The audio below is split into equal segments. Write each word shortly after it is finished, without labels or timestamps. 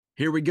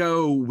Here we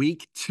go,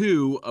 week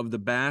 2 of the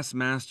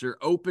Bassmaster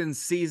Opens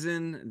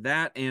season.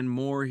 That and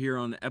more here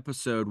on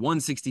episode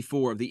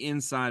 164 of the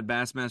Inside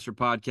Bassmaster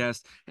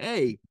Podcast.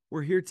 Hey,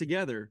 we're here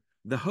together,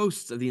 the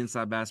hosts of the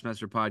Inside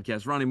Bassmaster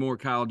Podcast, Ronnie Moore,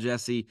 Kyle,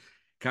 Jessie.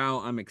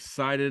 Kyle, I'm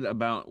excited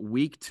about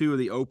week 2 of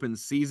the Open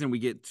season. We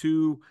get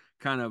 2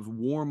 kind of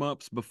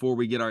warm-ups before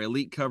we get our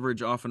elite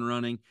coverage off and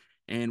running.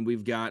 And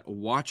we've got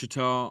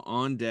Ouachita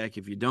on deck.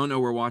 If you don't know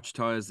where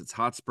Ouachita is, it's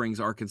Hot Springs,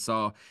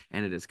 Arkansas,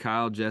 and it is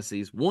Kyle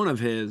Jessie's, one of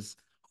his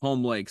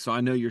home lakes. So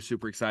I know you're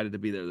super excited to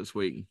be there this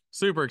week.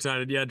 Super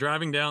excited. Yeah,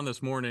 driving down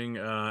this morning,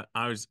 I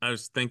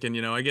was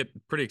thinking, I get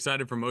pretty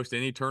excited for most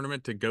any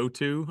tournament to go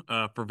to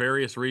for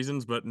various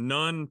reasons, but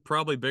none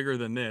probably bigger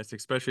than this,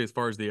 especially as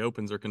far as the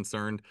Opens are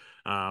concerned.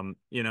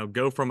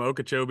 Go from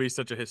Okeechobee,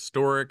 such a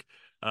historic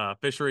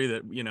fishery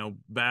that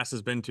Bass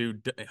has been to,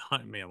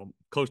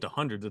 close to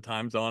hundreds of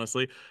times,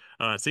 honestly.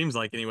 It seems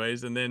like,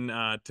 anyways. And then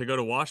to go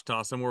to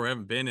Ouachita, somewhere we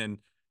haven't been in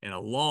a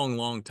long,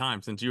 long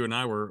time, since you and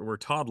I were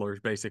toddlers,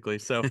 basically.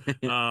 So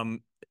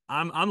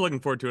I'm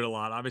looking forward to it a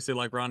lot. Obviously,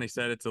 like Ronnie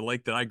said, it's a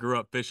lake that I grew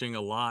up fishing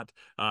a lot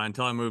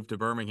until I moved to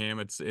Birmingham.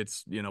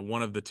 It's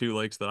one of the 2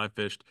 lakes that I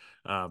fished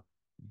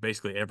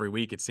basically every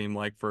week, it seemed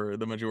like, for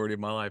the majority of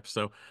my life.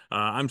 So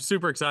I'm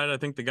super excited. I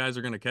think the guys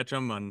are going to catch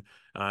them, and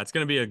it's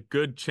going to be a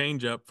good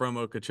change up from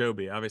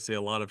Okeechobee. Obviously,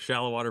 a lot of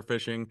shallow water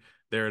fishing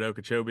there at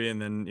Okeechobee,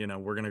 and then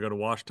we're going to go to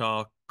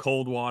Ouachita,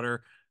 cold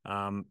water.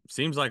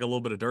 Seems like a little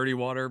bit of dirty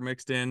water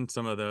mixed in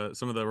some of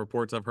the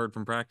reports I've heard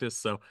from practice.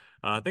 So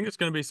I think it's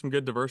going to be some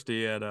good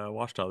diversity at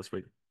Ouachita this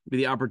week.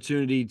 The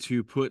opportunity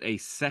to put a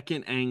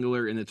second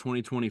angler in the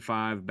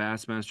 2025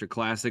 Bassmaster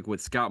Classic with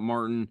Scott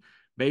Martin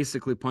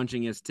basically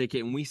punching his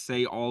ticket. And we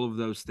say all of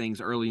those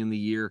things early in the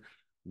year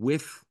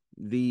with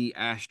the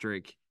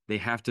asterisk. They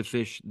have to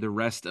fish the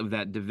rest of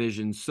that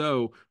division.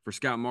 So for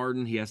Scott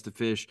Martin, he has to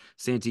fish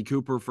Santee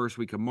Cooper first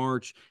week of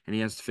March, and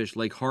he has to fish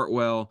Lake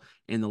Hartwell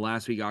in the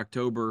last week of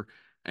October,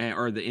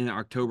 in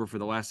October for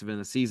the last event of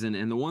the season.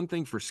 And the one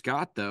thing for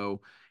Scott,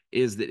 though,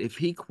 is that if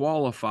he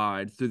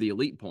qualified through the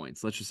elite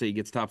points, let's just say he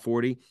gets top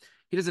 40,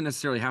 he doesn't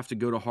necessarily have to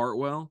go to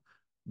Hartwell,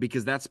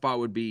 because that spot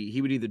would be,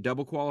 he would either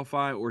double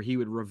qualify or he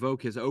would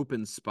revoke his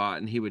open spot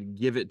and he would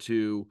give it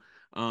to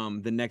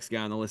the next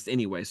guy on the list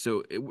anyway.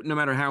 So no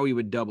matter how he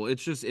would double,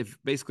 it's just if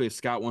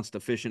Scott wants to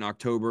fish in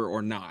October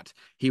or not,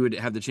 he would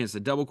have the chance to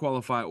double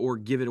qualify or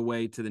give it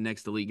away to the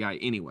next elite guy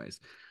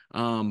anyways.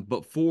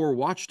 But for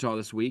Ouachita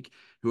this week,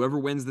 whoever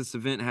wins this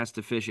event has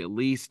to fish at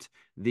least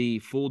the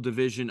full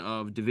division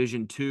of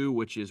Division 2,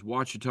 which is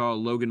Ouachita,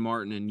 Logan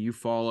Martin, and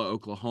Eufaula,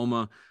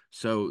 Oklahoma.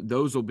 So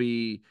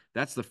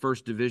that's the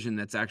first division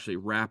that's actually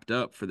wrapped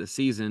up for the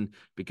season,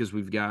 because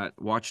we've got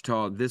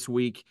Ouachita this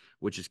week,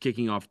 which is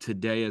kicking off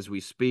today as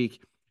we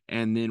speak.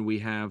 And then we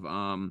have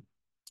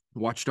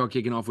Ouachita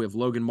kicking off. We have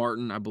Logan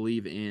Martin, I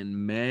believe,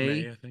 in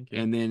May. I think,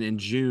 yeah. And then in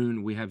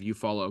June, we have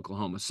Eufaula,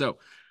 Oklahoma. So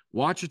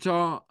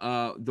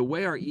Ouachita, the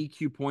way our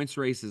EQ points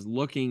race is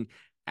looking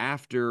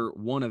after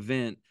one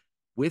event,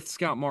 with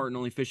Scott Martin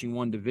only fishing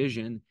one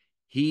division,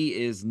 he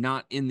is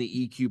not in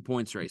the EQ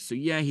points race. So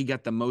yeah, he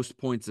got the most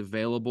points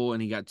available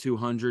and he got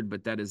 200,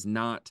 but that is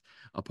not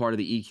a part of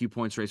the EQ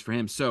points race for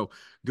him. So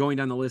going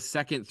down the list,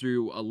 2nd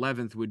through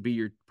 11th would be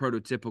your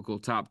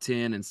prototypical top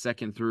 10, and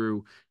 2nd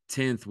through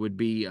 10th would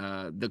be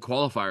the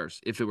qualifiers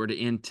if it were to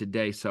end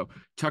today. So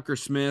Tucker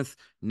Smith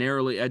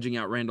narrowly edging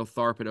out Randall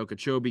Tharp at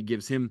Okeechobee,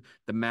 gives him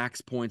the max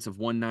points of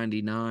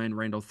 199.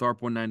 Randall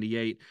Tharp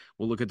 198.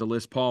 We'll look at the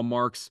list. Paul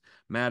Marks,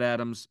 Matt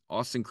Adams,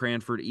 Austin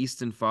Cranford,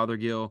 Easton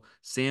Fothergill,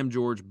 Sam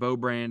George, Bo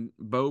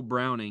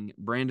Browning,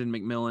 Brandon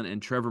McMillan,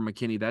 and Trevor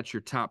McKinney. That's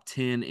your top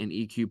 10 in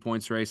EQ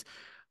points race.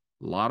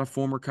 A lot of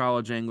former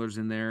college anglers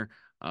in there.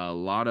 A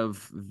lot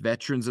of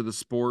veterans of the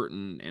sport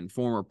and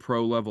former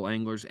pro level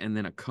anglers, and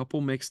then a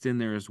couple mixed in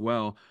there as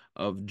well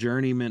of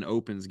journeyman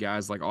Opens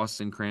guys like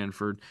Austin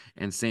Cranford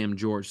and Sam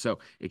George. So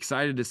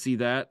excited to see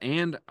that.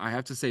 And I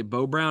have to say,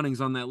 Bo Browning's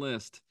on that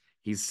list.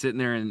 He's sitting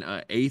there in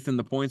 8th in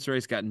the points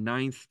race, got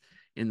 9th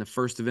in the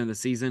first event of the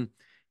season.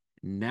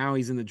 Now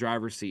he's in the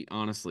driver's seat,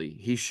 honestly.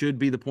 He should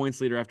be the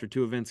points leader after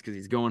 2 events because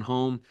he's going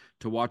home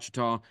to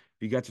Ouachita.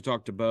 You got to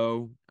talk to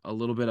Bo a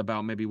little bit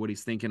about maybe what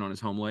he's thinking on his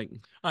home lake?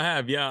 I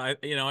have, yeah.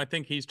 I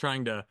think he's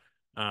trying to,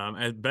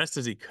 as best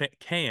as he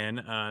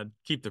can,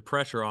 keep the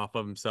pressure off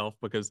of himself,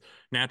 because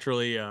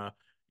naturally,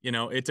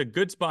 it's a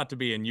good spot to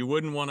be in. You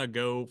wouldn't want to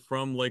go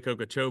from Lake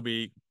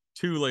Okeechobee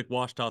to Lake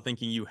Ouachita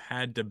thinking you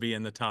had to be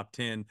in the top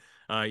 10,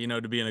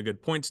 to be in a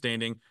good point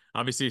standing.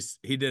 Obviously,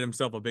 he did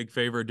himself a big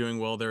favor doing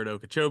well there at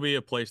Okeechobee,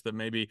 a place that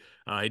maybe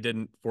he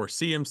didn't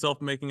foresee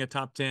himself making a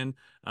top 10.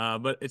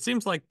 But it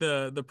seems like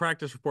the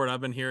practice report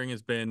I've been hearing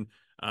has been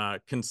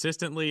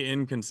consistently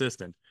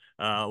inconsistent.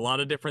 A lot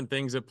of different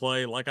things at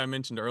play. Like I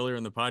mentioned earlier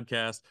in the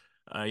podcast,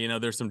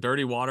 there's some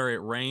dirty water.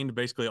 It rained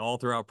basically all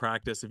throughout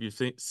practice. If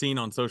you've seen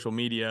on social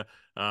media,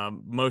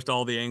 most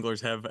all the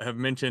anglers have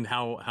mentioned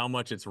how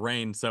much it's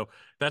rained. So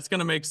that's going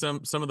to make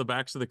some of the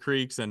backs of the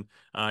creeks and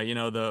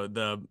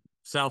the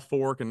South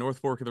Fork and North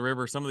Fork of the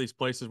river, some of these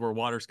places where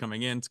water's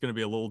coming in, it's going to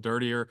be a little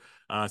dirtier.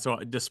 So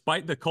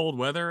despite the cold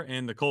weather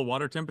and the cold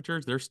water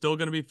temperatures, there's still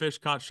going to be fish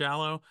caught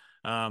shallow.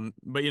 But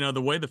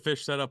the way the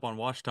fish set up on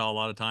Ouachita a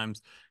lot of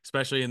times,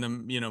 especially in the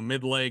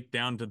mid lake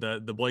down to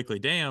the Blakely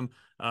Dam,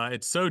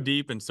 it's so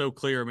deep and so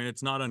clear. I mean,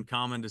 it's not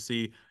uncommon to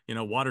see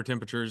water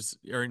temperatures,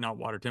 or not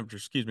water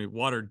temperatures, excuse me,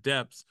 water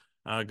depths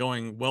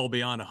going well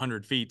beyond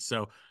 100 feet.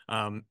 So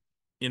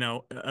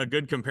a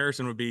good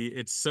comparison would be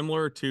it's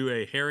similar to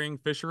a herring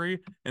fishery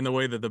in the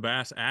way that the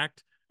bass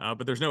act,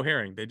 but there's no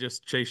herring. They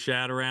just chase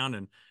shad around,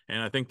 and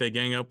I think they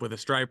gang up with the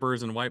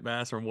stripers and white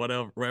bass or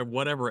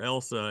whatever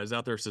else is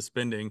out there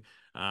suspending,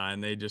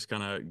 and they just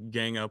kind of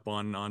gang up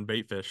on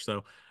bait fish.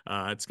 So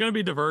it's going to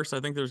be diverse. I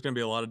think there's going to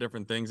be a lot of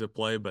different things at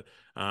play, but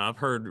I've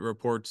heard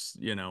reports,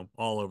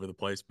 all over the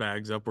place,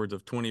 bags upwards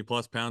of 20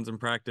 plus pounds in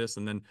practice,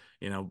 and then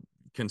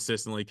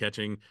consistently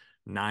catching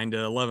 9 to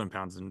 11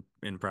 pounds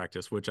in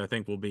practice, which I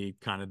think will be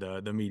kind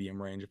of the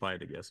medium range if I had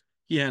to guess.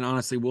 Yeah, and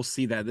honestly, we'll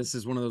see that. This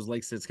is one of those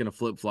lakes that's going to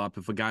flip flop.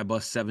 If a guy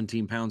busts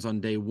 17 pounds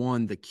on day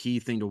one, the key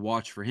thing to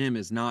watch for him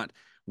is not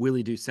will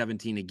he do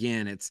 17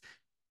 again? It's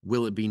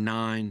will it be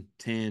 9,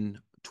 10,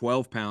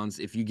 12 pounds?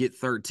 If you get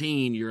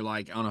 13, you're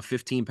like on a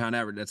 15-pound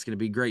average. That's going to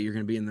be great. You're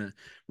going to be in the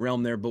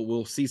realm there, but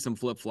we'll see some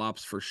flip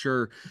flops for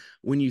sure.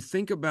 When you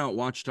think about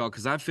Ouachita,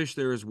 because I fished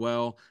there as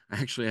well,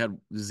 I actually had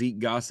Zeke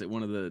Gossett,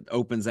 one of the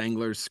Opens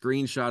anglers,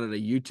 screenshotted a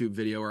YouTube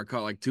video where I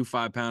caught like 2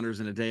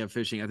 5-pounders in a day of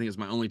fishing. I think it's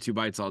my only 2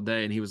 bites all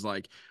day. And he was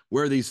like,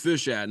 where are these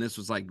fish at? And this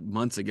was like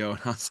months ago. And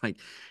I was like,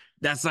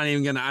 that's not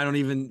even gonna, I don't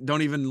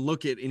even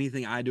look at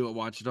anything I do at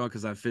Ouachita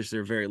because I fish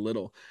there very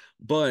little.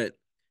 But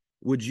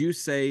would you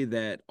say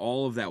that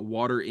all of that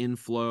water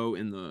inflow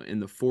in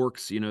the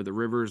forks, the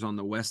rivers on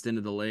the west end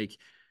of the lake,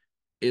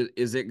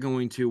 is it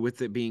going to,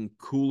 with it being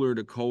cooler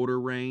to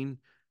colder rain,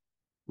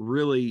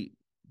 really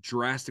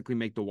drastically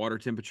make the water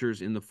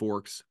temperatures in the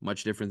forks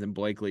much different than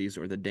Blakely's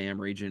or the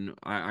dam region?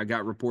 I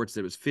got reports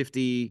that it was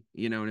 50,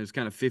 and it was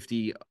kind of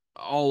 50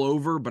 all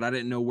over, but I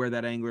didn't know where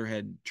that angler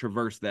had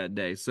traversed that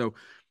day. So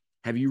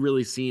have you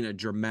really seen a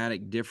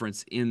dramatic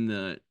difference in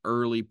the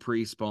early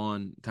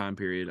pre-spawn time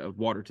period of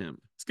water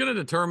temp? It's going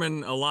to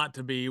determine a lot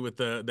to be with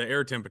the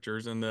air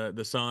temperatures and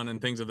the sun and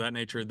things of that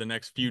nature the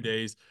next few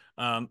days.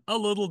 A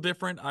little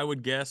different, I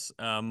would guess.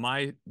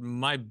 My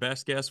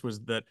best guess was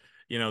that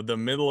the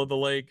middle of the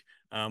lake,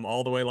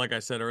 all the way, like I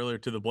said earlier,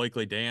 to the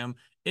Blakely Dam,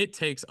 it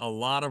takes a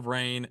lot of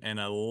rain and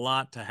a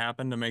lot to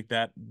happen to make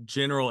that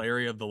general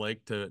area of the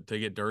lake to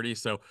get dirty.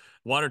 So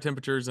water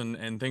temperatures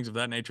and things of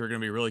that nature are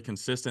going to be really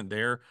consistent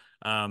there.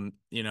 When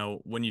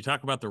you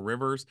talk about the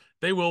rivers,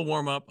 they will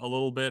warm up a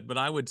little bit, but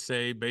I would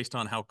say based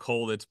on how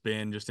cold it's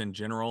been just in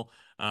general,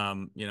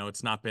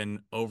 it's not been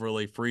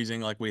overly freezing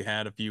like we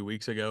had a few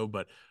weeks ago,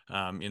 but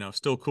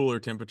still cooler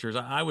temperatures.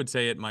 I would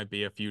say it might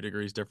be a few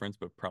degrees difference,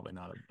 but probably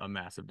not a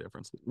massive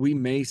difference. We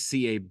may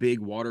see a big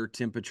water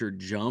temperature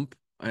jump,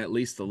 at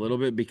least a little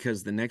bit,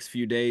 because the next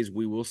few days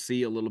we will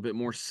see a little bit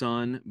more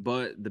sun.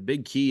 But the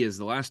big key is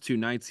the last 2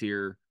 nights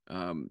here,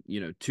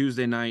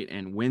 Tuesday night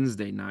and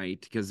Wednesday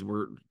night,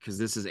 because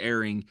this is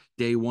airing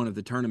day one of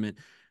the tournament.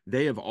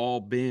 They have all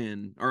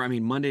been,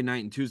 Monday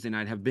night and Tuesday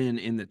night have been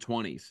in the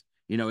 20s.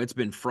 It's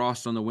been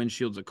frost on the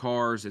windshields of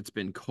cars. It's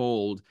been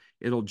cold.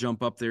 It'll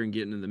jump up there and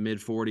get into the mid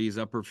 40s,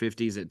 upper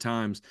 50s at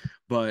times.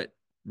 But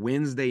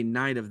Wednesday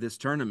night of this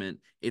tournament,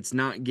 it's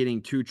not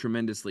getting too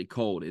tremendously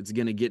cold. It's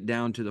going to get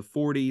down to the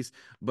 40s,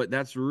 but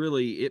that's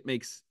really,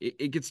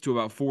 it gets to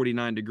about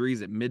 49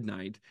 degrees at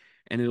midnight,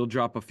 and it'll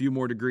drop a few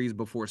more degrees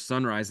before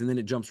sunrise, and then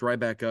it jumps right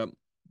back up.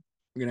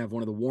 We're going to have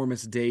one of the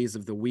warmest days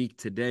of the week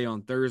today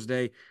on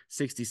Thursday,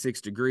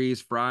 66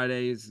 degrees,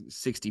 Fridays,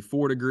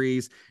 64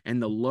 degrees,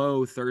 and the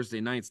low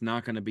Thursday night's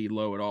not going to be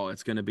low at all.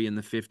 It's going to be in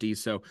the 50s.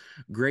 So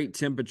great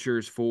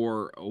temperatures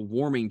for a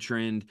warming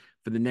trend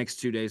for the next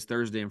 2 days,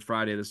 Thursday and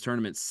Friday of this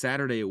tournament.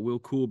 Saturday, it will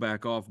cool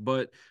back off,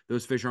 but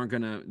those fish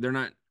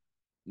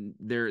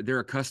they're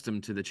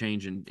accustomed to the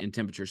change in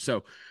temperature.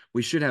 So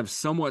we should have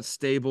somewhat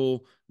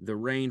stable. The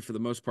rain for the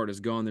most part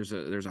is gone.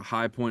 There's a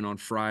high point on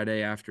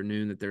Friday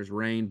afternoon that there's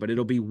rain, but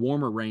it'll be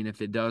warmer rain.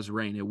 If it does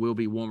rain, it will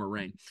be warmer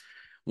rain.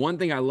 One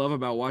thing I love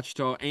about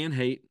Ouachita and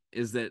hate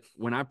is that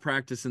when I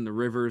practice in the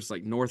rivers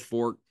like North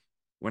Fork,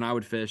 when I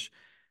would fish,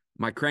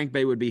 my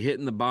crankbait would be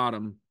hitting the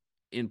bottom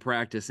in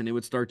practice and it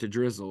would start to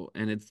drizzle,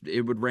 and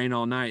it would rain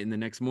all night, and the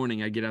next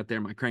morning I'd get out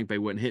there, my crankbait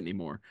wouldn't hit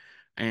anymore.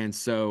 And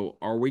so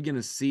are we going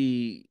to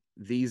see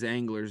these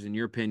anglers, in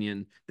your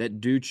opinion,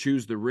 that do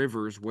choose the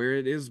rivers where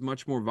it is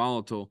much more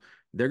volatile?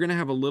 They're going to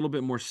have a little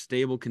bit more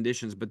stable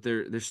conditions, but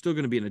there's still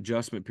going to be an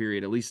adjustment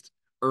period, at least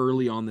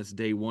early on this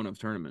day one of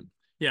tournament.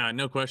 Yeah,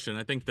 no question.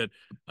 I think that,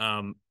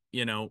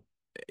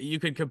 you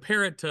could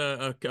compare it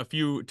to a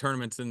few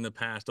tournaments in the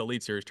past,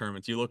 Elite Series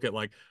tournaments. You look at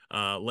like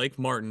Lake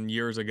Martin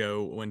years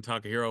ago when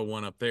Takahiro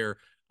won up there.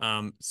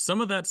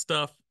 Some of that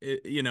stuff,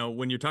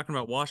 when you're talking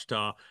about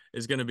Ouachita,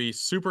 is going to be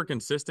super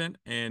consistent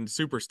and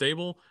super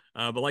stable.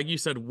 But like you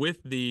said,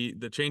 with the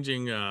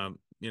changing,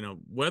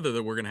 weather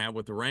that we're going to have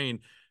with the rain,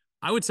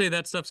 I would say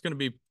that stuff's going to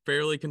be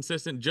fairly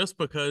consistent just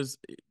because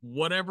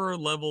whatever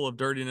level of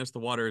dirtiness the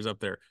water is up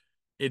there,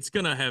 it's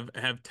going to have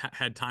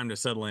had time to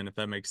settle in, if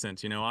that makes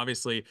sense. You know,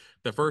 obviously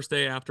the first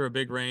day after a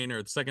big rain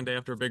or the second day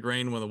after a big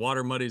rain, when the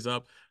water muddies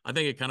up, I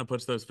think it kind of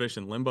puts those fish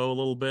in limbo a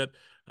little bit.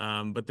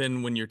 But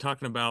then when you're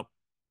talking about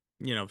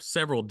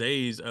several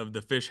days of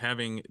the fish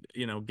having,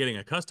 getting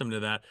accustomed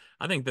to that,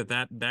 I think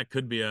that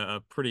could be a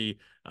pretty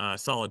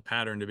solid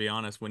pattern, to be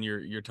honest, when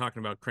you're talking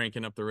about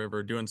cranking up the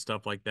river, doing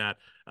stuff like that.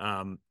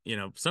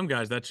 Some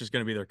guys, that's just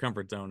going to be their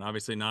comfort zone.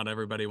 Obviously, not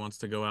everybody wants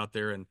to go out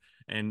there and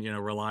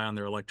rely on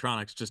their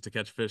electronics just to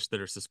catch fish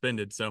that are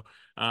suspended. So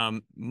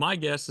my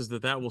guess is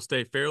that will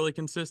stay fairly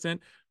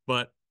consistent,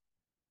 but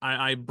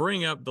I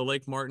bring up the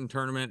Lake Martin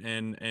tournament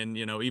and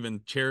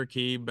even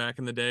Cherokee back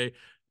in the day.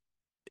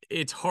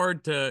 It's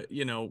hard to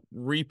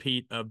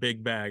repeat a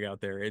big bag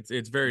out there.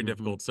 It's very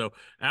difficult. So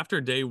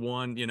after day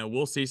one,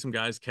 we'll see some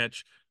guys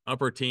catch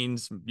upper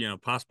teens,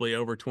 possibly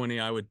over 20,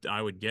 I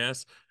would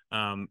guess.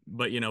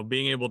 But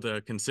being able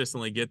to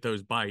consistently get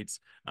those bites,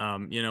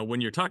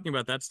 when you're talking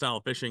about that style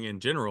of fishing in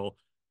general,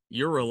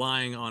 you're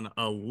relying on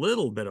a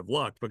little bit of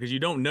luck because you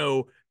don't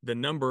know the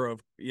number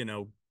of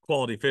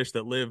quality fish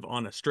that live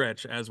on a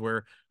stretch, as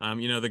where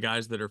the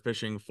guys that are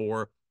fishing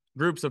for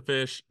groups of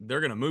fish,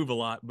 they're going to move a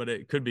lot, but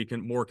it could be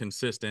more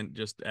consistent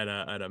just at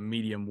a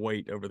medium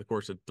weight over the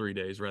course of 3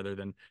 days rather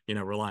than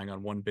relying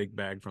on one big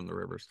bag from the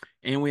rivers.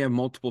 And we have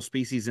multiple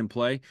species in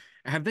play.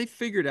 Have they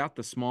figured out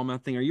the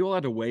smallmouth thing? Are you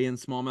allowed to weigh in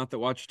smallmouth at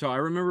Ouachita? I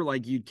remember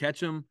like you'd catch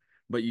them,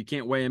 but you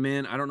can't weigh them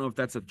in. I don't know if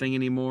that's a thing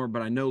anymore,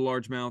 but I know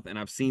largemouth and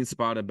I've seen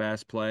spotted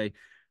bass play.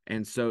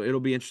 And so it'll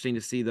be interesting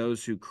to see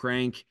those who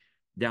crank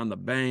down the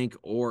bank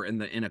or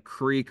in a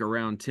creek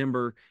around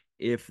timber,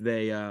 if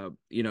they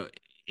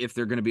if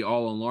they're going to be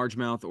all on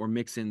largemouth or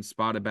mix in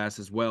spotted bass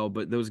as well.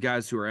 But those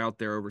guys who are out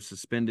there over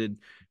suspended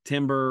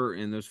timber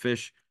and those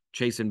fish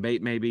chasing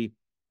bait, maybe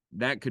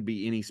that could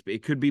be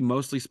it could be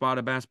mostly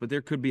spotted bass, but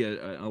there could be an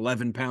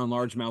 11-pound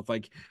largemouth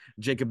like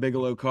Jacob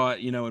Bigelow caught,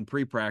 in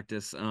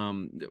pre-practice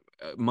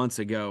months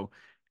ago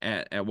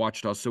at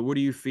Ouachita. So what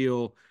do you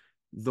feel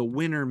the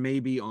winner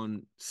maybe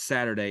on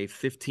Saturday,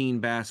 15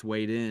 bass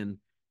weighed in?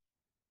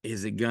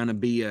 Is it gonna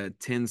be a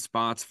 10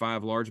 spots,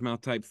 5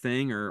 largemouth type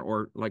thing,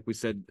 or like we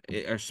said,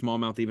 are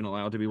smallmouth even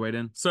allowed to be weighed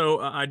in?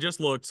 So I just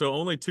looked. So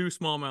only 2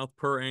 smallmouth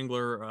per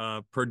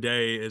angler per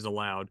day is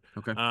allowed.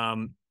 Okay.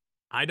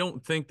 I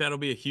don't think that'll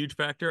be a huge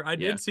factor. I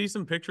did see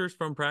some pictures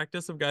from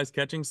practice of guys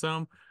catching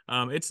some.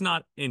 It's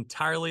not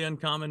entirely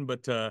uncommon,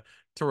 but to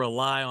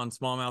rely on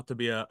smallmouth to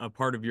be a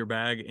part of your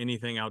bag,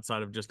 anything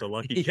outside of just a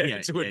lucky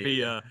catch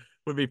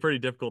would be pretty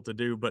difficult to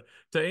do. But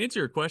to answer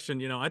your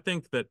question, I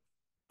think that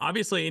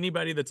obviously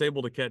anybody that's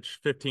able to catch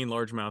 15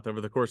 largemouth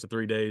over the course of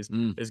 3 days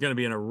is going to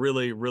be in a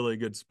really, really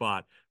good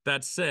spot.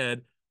 That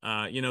said,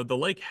 the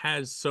lake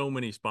has so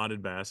many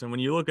spotted bass. And when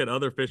you look at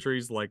other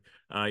fisheries like,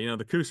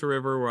 the Coosa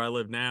River where I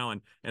live now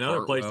and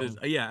other places,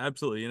 yeah,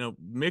 absolutely.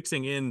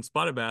 Mixing in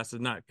spotted bass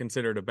is not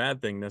considered a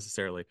bad thing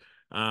necessarily.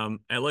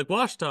 At Lake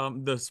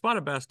Ouachita, the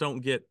spotted bass don't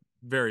get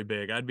very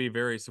big. I'd be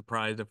very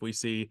surprised if we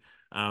see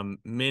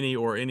many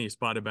or any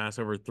spotted bass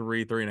over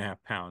 3.5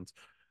 pounds.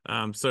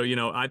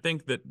 So, I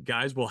think that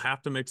guys will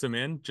have to mix them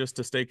in just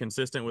to stay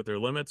consistent with their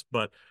limits.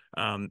 But,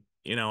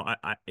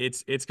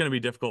 it's going to be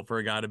difficult for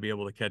a guy to be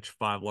able to catch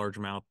 5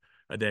 largemouth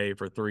a day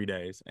for 3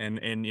 days. And,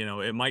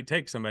 it might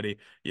take somebody,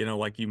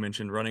 like you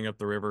mentioned, running up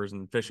the rivers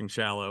and fishing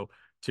shallow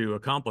to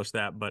accomplish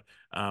that. But,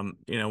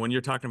 when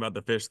you're talking about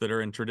the fish that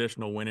are in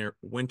traditional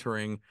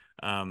wintering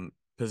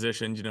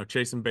positions,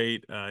 chasing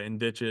bait in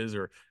ditches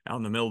or out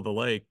in the middle of the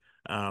lake,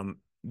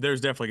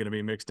 there's definitely going to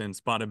be mixed in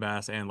spotted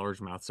bass and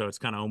largemouth. So it's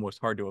kind of almost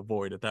hard to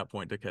avoid at that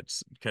point to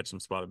catch some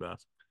spotted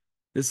bass.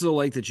 This is a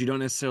lake that you don't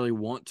necessarily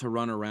want to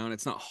run around.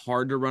 It's not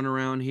hard to run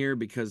around here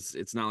because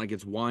it's not like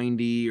it's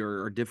windy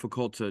or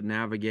difficult to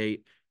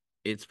navigate.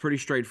 It's pretty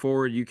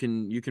straightforward. You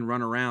can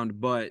run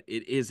around, but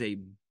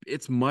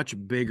it's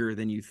much bigger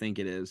than you think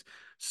it is.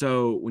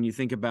 So when you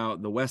think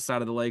about the west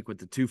side of the lake with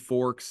the 2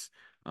 forks,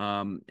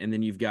 and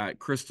then you've got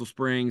Crystal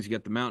Springs, you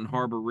got the Mountain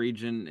Harbor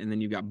region, and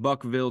then you've got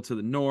Buckville to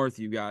the north,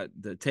 you've got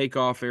the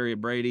takeoff area,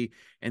 Brady,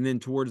 and then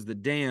towards the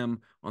dam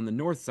on the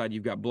north side,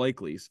 you've got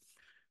Blakely's.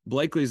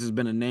 Blakely's has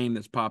been a name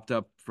that's popped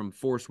up from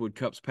Forestwood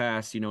Cups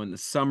Pass, in the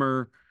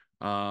summer.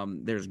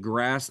 There's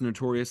grass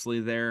notoriously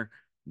there.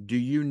 Do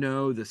you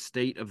know the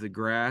state of the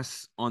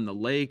grass on the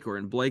lake or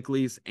in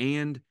Blakely's?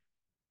 And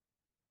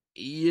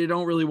you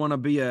don't really want to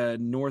be a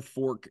North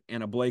Fork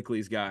and a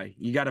Blakely's guy.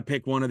 You got to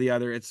pick one or the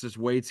other. It's just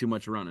way too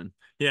much running.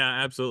 Yeah,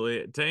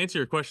 absolutely. To answer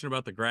your question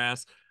about the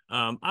grass,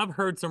 I've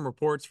heard some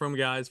reports from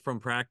guys from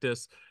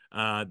practice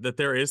that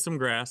there is some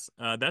grass.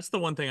 That's the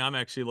one thing I'm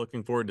actually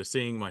looking forward to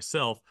seeing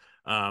myself.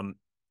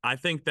 I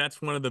think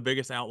that's one of the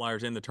biggest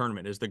outliers in the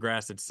tournament is the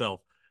grass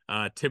itself.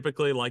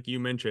 Typically, like you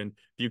mentioned,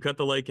 if you cut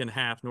the lake in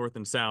half, north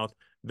and south,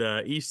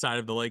 the east side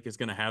of the lake is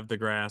going to have the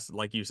grass.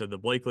 Like you said, the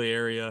Blakely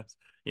area,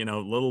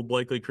 Little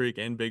Blakely Creek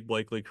and Big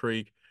Blakely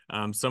Creek.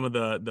 Some of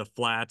the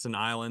flats and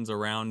islands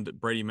around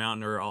Brady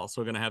Mountain are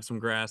also going to have some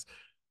grass.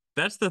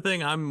 That's the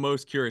thing I'm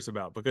most curious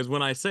about, because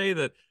when I say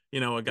that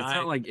a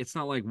guy. It's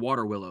not like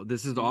water willow.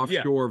 This is Yeah,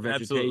 offshore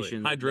absolutely.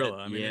 vegetation. Hydrilla.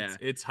 I mean, Yeah.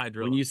 it's When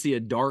hydrilla. you see a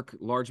dark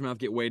largemouth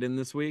get weighed in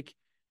this week,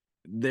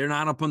 they're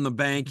not up on the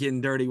bank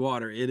in dirty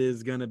water. It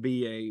is going to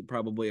be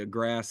probably a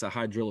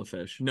hydrilla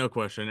fish. No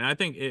question. And I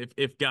think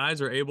if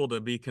guys are able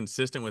to be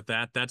consistent with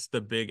that, that's the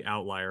big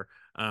outlier.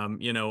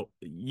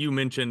 You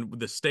mentioned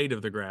the state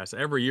of the grass.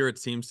 Every year it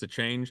seems to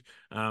change,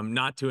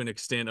 not to an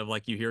extent of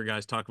like you hear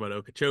guys talk about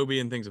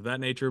Okeechobee and things of that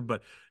nature,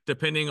 but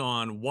depending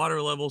on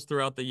water levels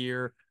throughout the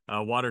year,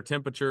 water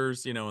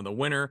temperatures, in the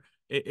winter,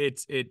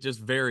 it just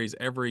varies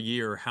every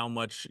year how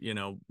much,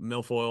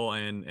 milfoil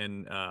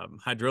and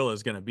hydrilla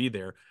is going to be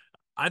there.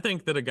 I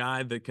think that a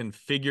guy that can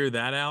figure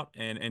that out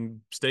and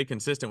stay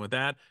consistent with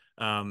that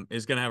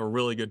is going to have a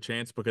really good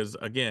chance because,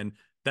 again,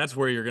 that's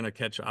where you're going to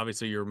catch,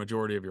 obviously, your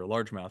majority of your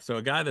largemouth. So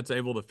a guy that's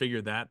able to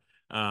figure that,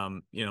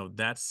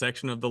 that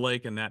section of the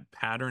lake and that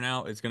pattern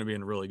out is going to be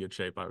in really good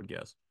shape, I would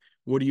guess.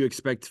 What do you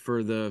expect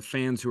for the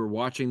fans who are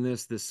watching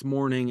this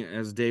morning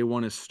as day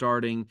one is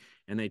starting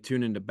and they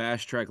tune into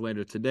Bass Track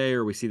later today,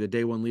 or we see the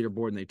day one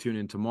leaderboard and they tune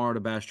in tomorrow to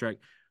Bass Track?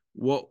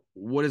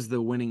 What is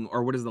the winning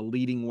or what is the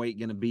leading weight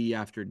going to be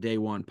after day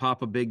one?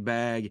 Pop a big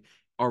bag.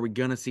 Are we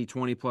going to see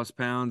 20 plus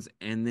pounds?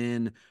 And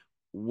then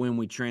when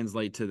we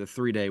translate to the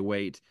 3-day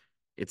weight,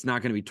 it's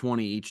not going to be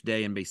 20 each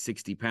day and be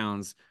 60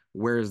 pounds.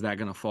 Where is that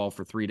going to fall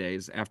for 3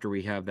 days after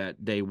we have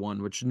that day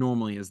one, which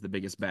normally is the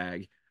biggest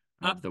bag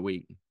of the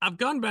week? I've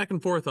gone back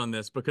and forth on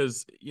this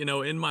because,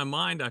 in my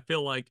mind, I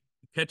feel like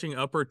catching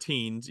upper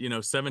teens,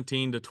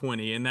 17 to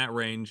 20 in that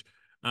range,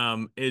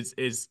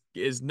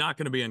 is not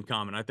going to be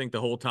uncommon. I think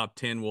the whole top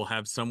 10 will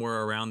have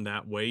somewhere around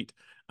that weight.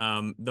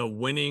 The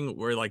winning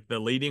or like the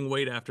leading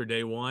weight after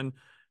day one,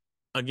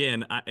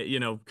 again,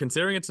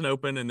 considering it's an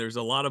open and there's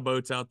a lot of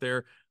boats out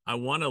there, I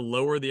want to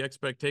lower the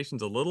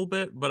expectations a little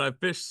bit, but I've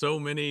fished so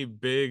many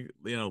big,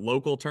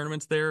 local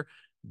tournaments there.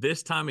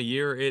 This time of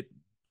year, it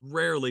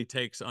rarely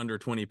takes under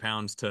 20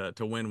 pounds to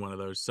win one of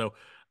those. So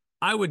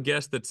I would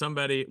guess that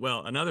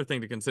another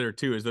thing to consider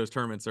too is those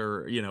tournaments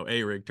are,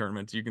 A-rig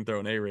tournaments. You can throw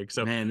an A-rig.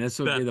 So man, this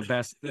would be the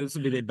best. This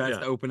would be the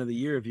best yeah, open of the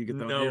year if you could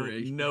throw an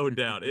A-rig. No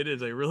doubt. It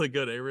is a really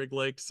good A-rig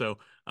lake. So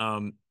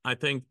I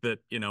think that,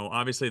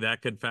 obviously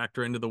that could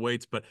factor into the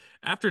weights. But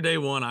after day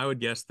one, I would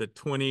guess that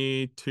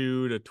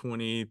 22 to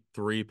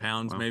 23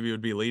 pounds maybe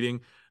would be leading.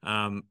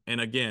 And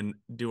again,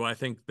 do I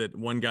think that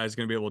one guy's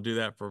going to be able to do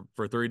that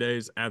for 3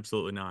 days?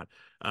 Absolutely not.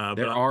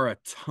 There are a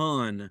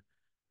ton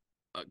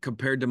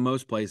compared to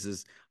most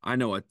places. I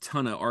know a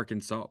ton of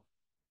Arkansas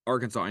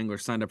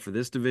anglers signed up for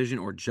this division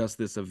or just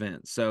this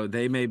event. So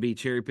they may be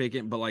cherry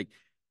picking, but like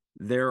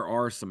there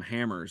are some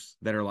hammers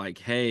that are like,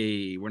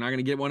 hey, we're not going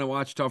to get one at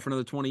Ouachita for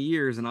another 20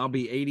 years and I'll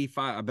be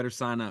 85. I better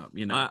sign up,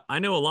 I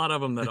know a lot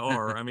of them that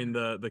are. I mean,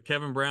 the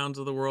Kevin Browns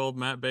of the world,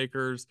 Matt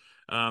Bakers,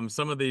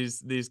 some of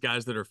these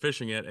guys that are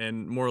fishing it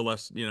and more or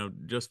less,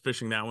 just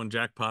fishing that one,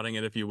 jackpotting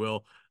it, if you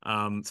will.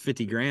 It's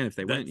 50 grand if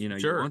they win,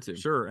 sure, you want to.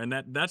 Sure. And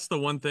that's the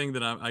one thing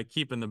that I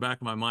keep in the back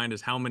of my mind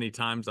is how many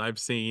times I've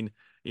seen,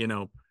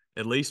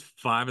 at least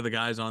 5 of the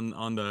guys on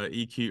the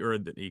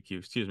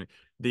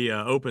the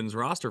Opens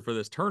roster for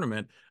this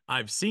tournament.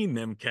 I've seen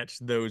them catch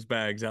those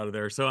bags out of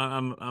there. So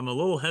I'm a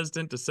little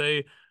hesitant to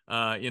say,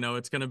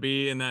 it's going to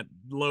be in that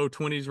low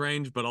 20s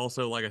range, but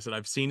also, like I said,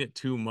 I've seen it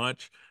too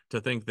much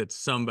to think that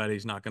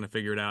somebody's not going to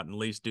figure it out and at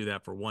least do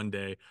that for one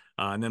day.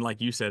 And then,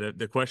 like you said,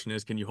 the question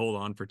is, can you hold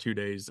on for 2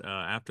 days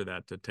after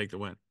that to take the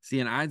win? See,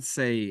 and I'd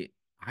say,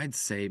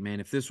 man,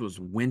 if this was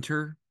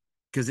winter,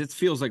 because it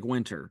feels like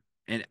winter,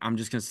 and I'm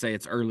just going to say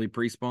it's early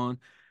pre-spawn,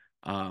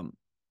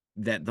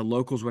 that the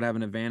locals would have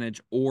an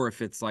advantage, or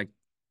if it's like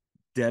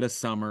dead of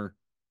summer,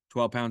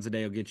 12 pounds a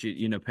day will get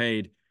you,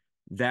 paid.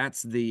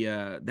 That's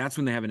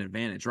when they have an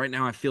advantage. Right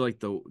now, I feel like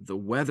the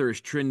weather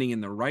is trending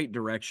in the right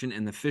direction,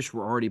 and the fish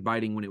were already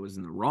biting when it was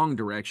in the wrong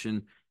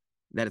direction.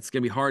 That it's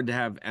going to be hard to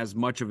have as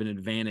much of an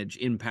advantage,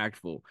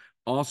 impactful.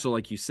 Also,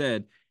 like you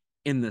said,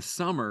 in the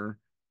summer,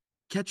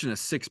 catching a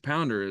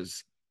 6-pounder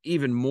is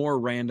even more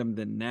random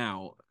than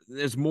now.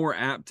 There's more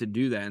apt to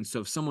do that. And so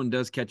if someone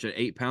does catch an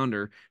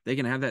 8-pounder, they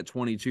can have that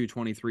 22,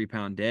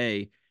 23-pound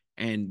day,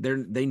 and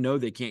they know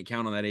they can't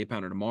count on that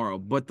 8-pounder tomorrow.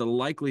 But the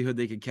likelihood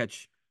they could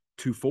catch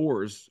 2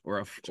 4s or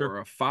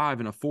a 5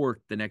 and a 4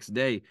 the next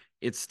day,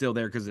 it's still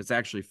there because it's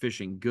actually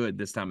fishing good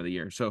this time of the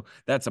year. So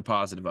that's a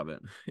positive of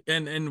it.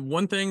 And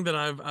one thing that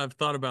I've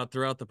thought about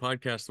throughout the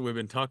podcast that we've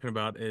been talking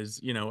about is,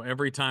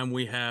 every time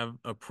we have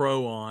a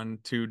pro on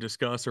to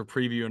discuss or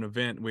preview an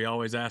event, we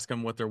always ask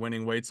them what their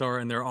winning weights are,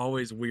 and they're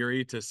always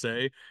weary to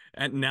say.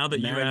 And now that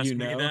you asked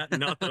me that,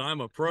 not that I'm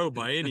a pro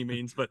by any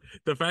means, but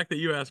the fact that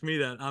you asked me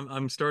that,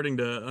 I'm starting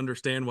to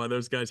understand why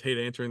those guys hate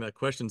answering that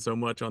question so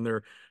much on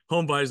their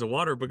home bodies of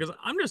water, because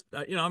I'm just,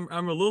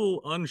 I'm a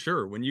little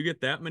unsure when you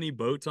get that many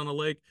boats on a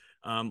lake.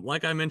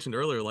 Like I mentioned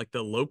earlier, like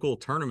the local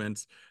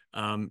tournaments,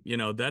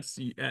 that's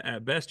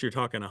at best you're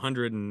talking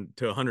 100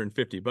 to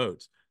 150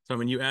 boats. So I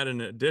mean, you add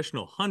an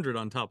additional 100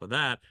 on top of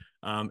that.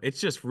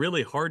 It's just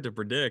really hard to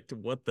predict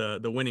what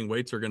the winning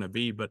weights are going to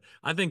be. But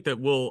I think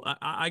that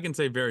I can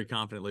say very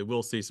confidently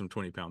we'll see some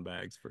 20-pound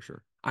bags for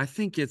sure. I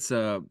think it's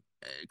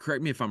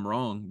correct me if I'm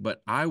wrong,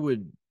 but I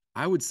would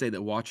say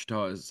that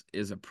Ouachita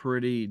is a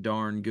pretty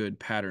darn good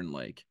pattern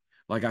lake.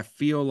 Like I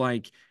feel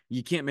like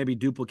you can't maybe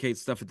duplicate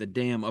stuff at the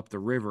dam up the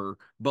river,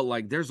 but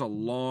like there's a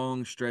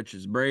long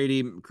stretches.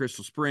 Brady,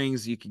 Crystal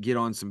Springs, you could get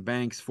on some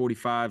banks,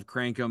 45,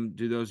 crank them,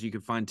 do those. You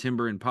can find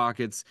timber in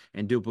pockets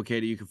and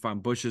duplicate it. You can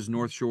find bushes,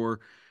 North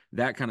Shore,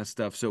 that kind of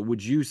stuff. So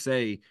would you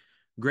say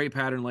great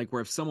pattern lake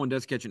where if someone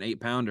does catch an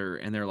 8-pounder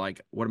and they're like,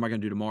 what am I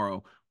going to do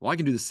tomorrow? Well, I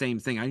can do the same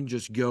thing. I can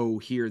just go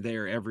here,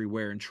 there,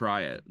 everywhere and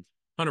try it.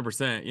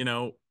 100%. You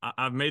know,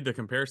 I've made the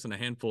comparison a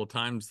handful of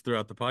times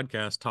throughout the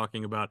podcast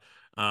talking about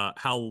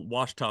how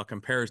Ouachita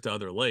compares to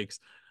other lakes.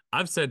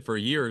 I've said for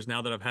years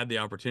now that I've had the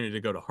opportunity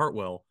to go to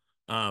Hartwell,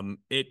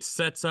 it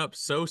sets up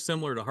so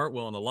similar to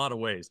Hartwell in a lot of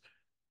ways.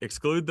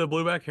 Exclude the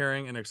blueback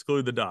herring and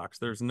exclude the docks.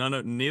 There's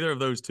neither of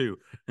those two.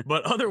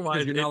 But otherwise,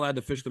 Because you're not allowed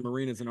to fish the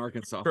marinas in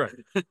Arkansas.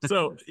 Correct.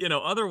 So, you know,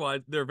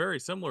 otherwise they're very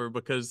similar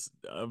because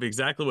of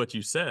exactly what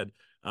you said.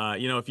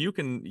 You know, if you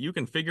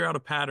can figure out a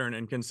pattern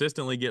and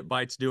consistently get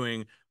bites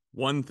doing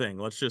one thing,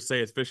 let's just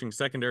say it's fishing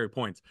secondary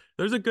points,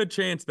 there's a good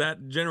chance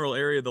that general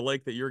area of the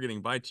lake that you're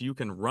getting bites, you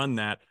can run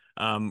that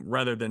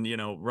rather than, you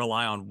know,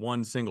 rely on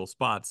one single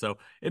spot. So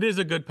it is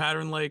a good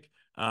pattern lake.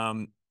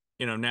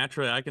 You know,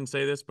 naturally I can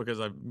say this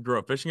because I grew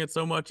up fishing it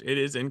so much. It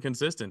is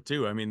inconsistent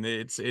too. I mean,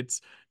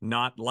 it's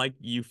not like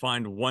you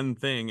find one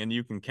thing and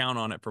you can count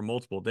on it for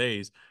multiple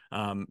days.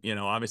 You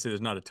know, obviously there's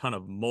not a ton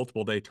of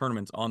multiple day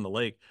tournaments on the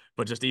lake,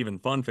 but just even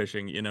fun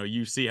fishing, you know,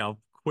 you see how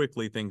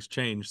quickly things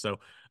change. So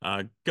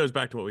goes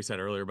back to what we said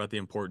earlier about the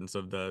importance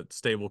of the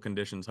stable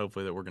conditions,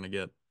 hopefully, that we're going to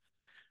get.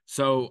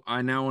 So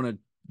I now want to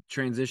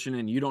transition,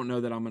 and you don't know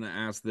that I'm going to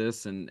ask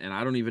this, and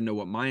I don't even know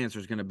what my answer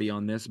is going to be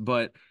on this.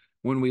 But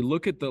when we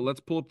look at let's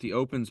pull up the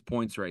Opens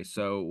points race.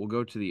 So we'll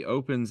go to the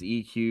Opens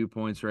EQ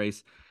points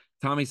race.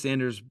 Tommy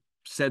Sanders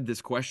said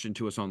this question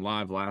to us on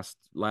live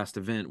last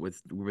event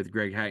with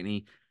Greg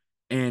Hackney,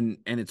 and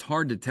it's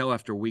hard to tell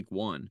after week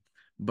one.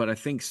 But I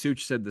think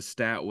Such said the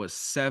stat was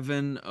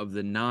 7 of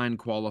the 9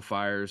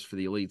 qualifiers for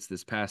the elites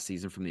this past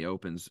season from the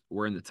Opens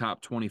were in the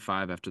top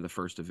 25 after the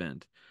first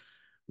event.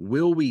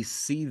 Will we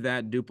see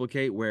that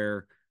duplicate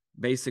where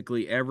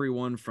basically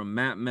everyone from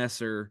Matt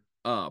Messer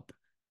up,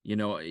 you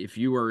know, if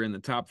you were in the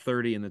top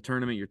 30 in the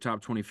tournament, you're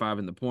top 25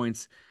 in the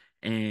points,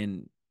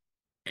 and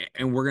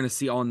we're going to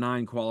see all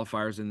 9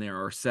 qualifiers in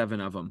there, or 7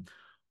 of them?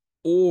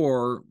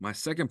 Or my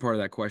second part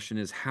of that question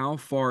is, how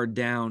far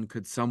down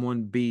could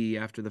someone be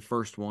after the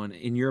first one,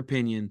 in your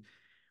opinion,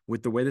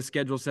 with the way the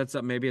schedule sets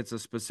up? Maybe it's a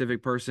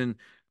specific person.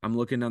 I'm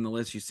looking down the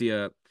list. You see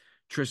a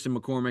Tristan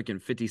McCormick in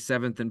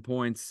 57th in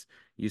points.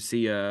 You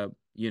see a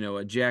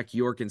Jack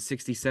York in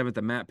 67th,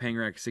 a Matt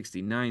Pangrak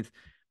 69th.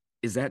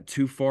 Is that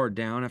too far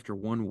down after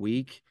 1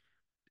 week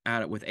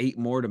at it with 8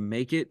 more to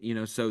make it? You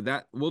know, so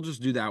that we'll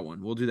just do that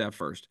one. We'll do that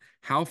first.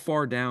 How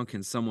far down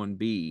can someone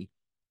be,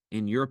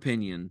 in your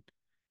opinion,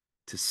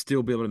 to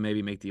still be able to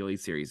maybe make the Elite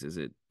Series? Is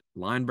it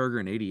Lineberger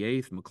in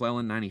 88th,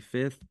 McClellan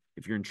 95th?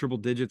 If you're in triple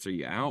digits, are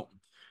you out?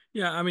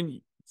 Yeah, I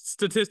mean,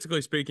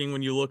 statistically speaking,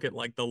 when you look at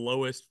like the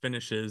lowest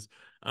finishes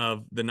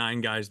of the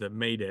 9 guys that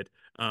made it,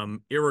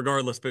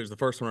 irregardless if it was the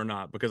first one or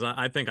not, because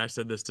I think I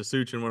said this to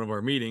Such in one of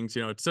our meetings,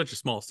 you know, it's such a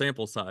small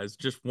sample size,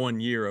 just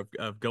 1 year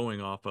of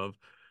going off of,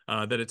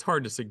 that it's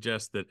hard to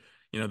suggest that,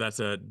 you know,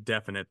 that's a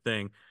definite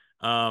thing.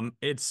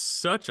 It's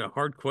such a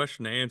hard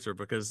question to answer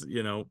because,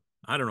 you know,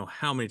 I don't know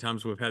how many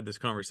times we've had this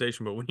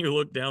conversation, but when you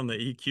look down the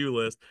EQ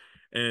list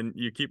and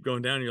you keep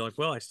going down, you're like,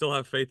 well, I still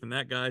have faith in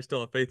that guy. I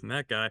still have faith in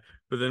that guy.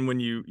 But then when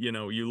you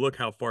look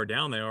how far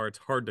down they are, it's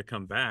hard to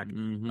come back.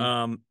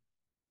 Mm-hmm.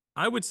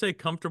 I would say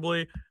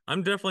comfortably,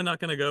 I'm definitely not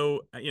going to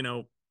go, you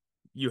know,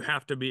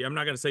 I'm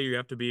not going to say you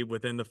have to be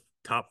within the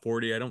top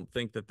 40. I don't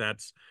think that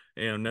that's,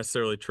 you know,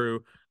 necessarily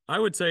true. I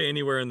would say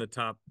anywhere in the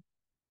top,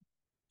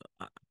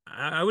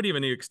 I would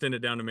even extend it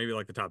down to maybe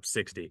like the top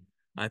 60.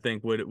 I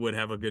think would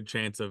have a good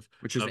chance of,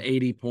 which is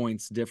 80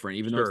 points different.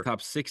 Even though it's sure,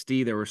 top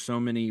 60, there were so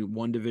many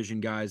one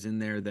division guys in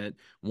there that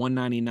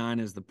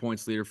 199 is the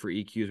points leader for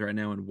EQs right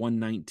now, and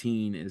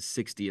 119 is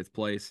 60th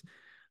place.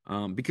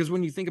 Because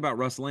when you think about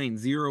Russ Lane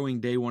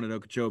zeroing day one at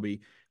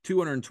Okeechobee,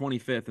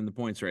 225th in the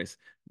points race,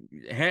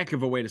 heck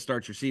of a way to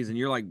start your season.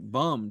 You're like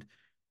bummed.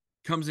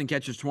 Comes and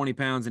catches 20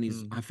 pounds, and he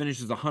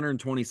finishes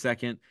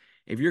 122nd.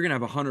 If you're gonna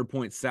have a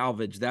 100-point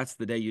salvage, that's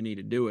the day you need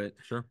to do it.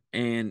 sure.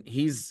 And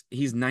he's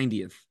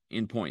 90th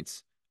in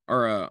points,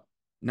 or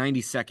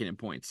 92nd in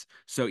points.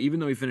 So even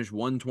though he finished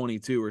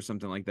 122 or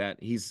something like that,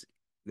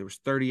 there was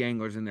 30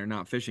 anglers in there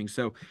not fishing.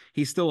 So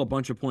he's still a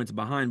bunch of points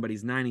behind, but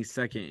he's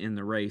 92nd in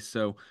the race.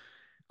 So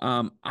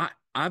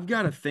I've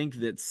got to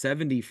think that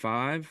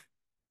 75.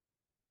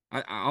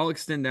 I'll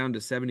extend down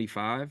to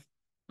 75.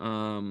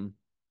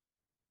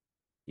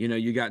 You know,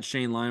 you got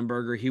Shane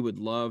Lineberger. He would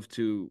love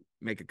to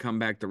make a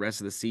comeback the rest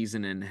of the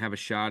season and have a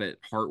shot at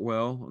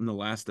Hartwell in the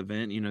last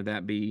event. You know,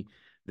 that be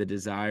the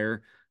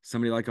desire.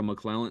 Somebody like a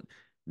McClellan.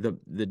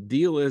 The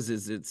deal is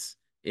it's,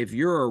 if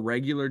you're a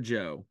regular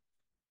Joe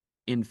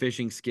in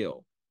fishing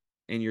skill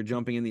and you're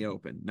jumping in the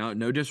open,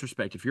 no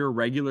disrespect. If you're a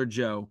regular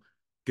Joe,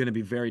 going to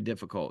be very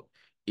difficult.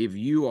 if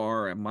you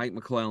are a Mike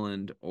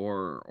McClelland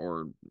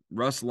or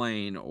Russ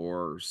Lane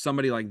or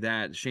somebody like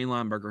that, Shane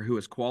Lineberger, who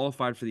has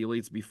qualified for the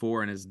elites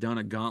before and has done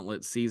a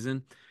gauntlet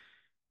season,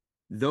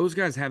 those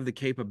guys have the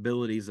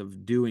capabilities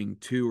of doing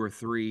 2 or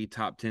 3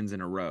 top 10s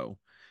in a row.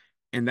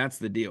 And that's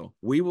the deal.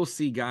 We will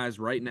see guys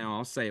right now.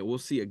 I'll say it. We'll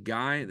see a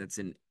guy that's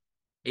in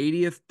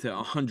 80th to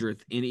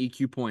 100th in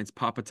EQ points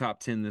pop a top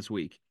 10 this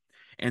week.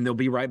 And they'll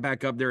be right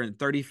back up there in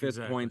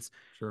 35th points.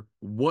 Sure.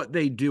 What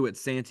they do at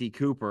Santee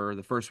Cooper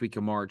the first week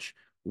of March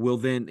will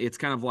then, it's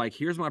kind of like,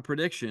 here's my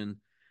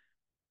prediction.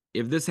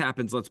 If this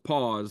happens, let's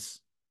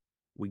pause.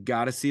 We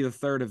got to see the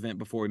third event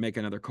before we make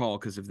another call,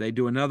 because if they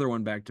do another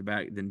one back to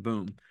back, then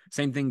boom.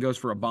 Same thing goes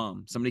for a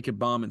bomb. Somebody could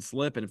bomb and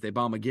slip, and if they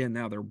bomb again,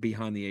 now they're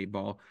behind the 8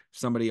 ball.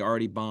 Somebody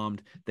already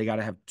bombed. They got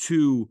to have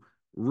 2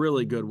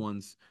 really good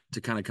ones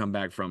to kind of come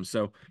back from.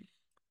 So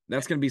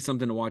that's going to be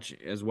something to watch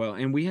as well.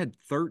 And we had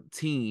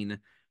 13,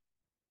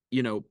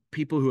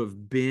 people who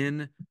have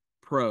been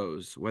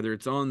pros, whether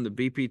it's on the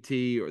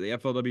BPT or the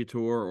FLW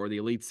Tour or the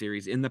Elite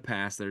Series in the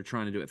past, that are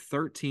trying to do it.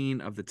 13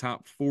 of the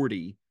top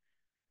 40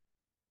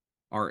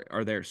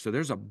 are there. So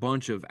there's a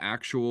bunch of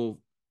actual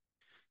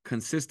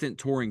consistent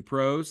touring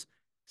pros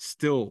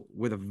still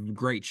with a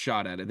great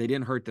shot at it. They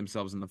didn't hurt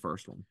themselves in the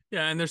first one.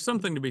 Yeah, and there's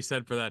something to be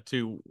said for that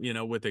too,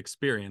 with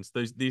experience.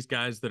 These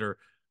guys that are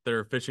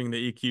fishing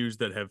the EQs,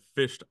 that have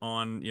fished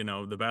on,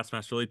 the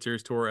Bassmaster Elite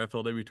Series Tour,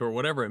 FLW Tour,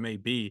 whatever it may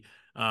be.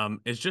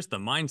 It's just the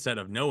mindset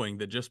of knowing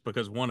that just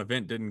because one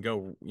event didn't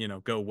go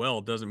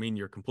well doesn't mean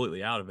you're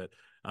completely out of it.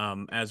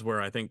 As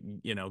where I think,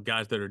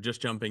 guys that are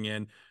just jumping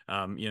in,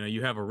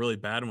 you have a really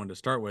bad one to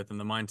start with, and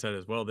the mindset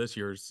as well this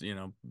year's,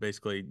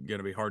 basically going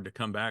to be hard to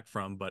come back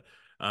from. But,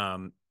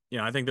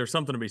 I think there's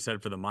something to be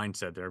said for the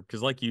mindset there,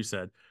 because like you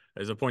said,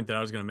 as a point that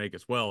I was going to make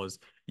as well, is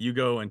you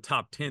go and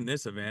top 10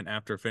 this event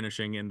after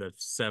finishing in the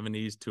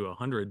 70s to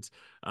 100s,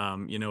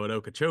 at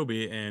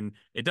Okeechobee, and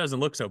it doesn't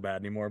look so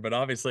bad anymore. But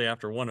obviously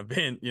after one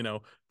event,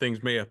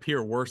 things may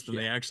appear worse than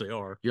they actually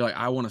are. You're like,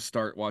 I want to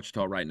start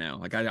Ouachita right now.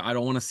 Like, I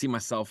don't want to see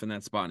myself in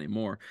that spot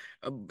anymore.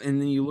 And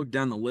then you look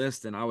down the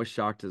list, and I was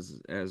shocked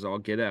as all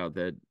get out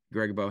that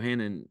Greg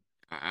Bohannon,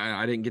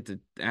 I didn't get to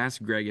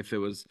ask Greg if it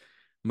was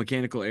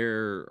mechanical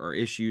error or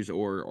issues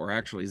or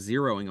actually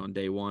zeroing on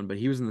day one, but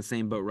he was in the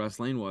same boat Russ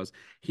Lane was.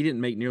 He didn't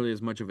make nearly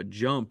as much of a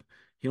jump.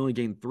 He only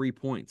gained 3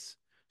 points.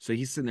 So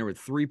he's sitting there with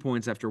 3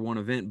 points after one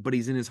event, but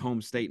he's in his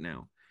home state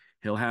now.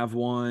 He'll have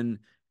one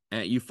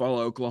at Eufaula,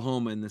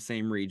 Oklahoma, in the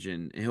same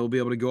region. He'll be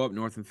able to go up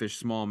north and fish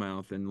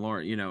smallmouth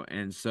and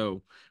and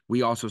so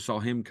we also saw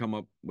him come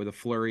up with a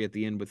flurry at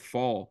the end with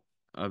fall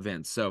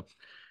events. So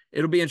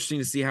it'll be interesting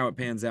to see how it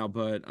pans out,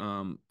 but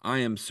I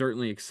am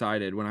certainly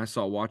excited. When I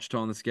saw Ouachita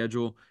on the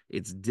schedule,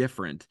 it's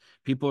different.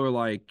 People are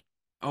like,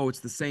 oh, it's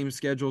the same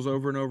schedules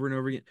over and over and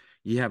over again.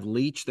 You have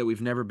Leech that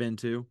we've never been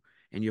to,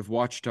 and you have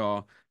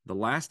Ouachita. The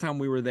last time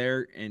we were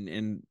there,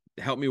 and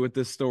help me with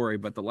this story,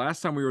 but the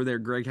last time we were there,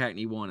 Greg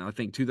Hackney won, I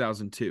think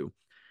 2002.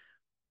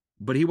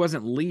 But he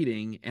wasn't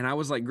leading, and I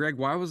was like, Greg,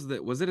 was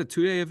it a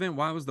 2-day event?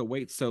 Why was the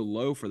weight so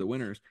low for the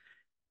winners?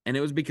 And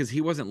it was because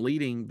he wasn't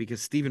leading,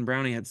 because Stephen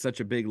Brownie had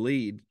such a big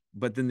lead,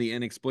 but then the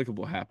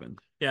inexplicable happened.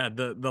 Yeah,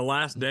 the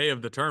last day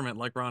of the tournament,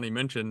 like Ronnie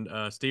mentioned,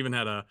 Stephen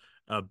had a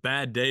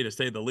bad day, to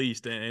say the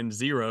least, and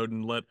zeroed,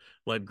 and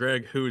let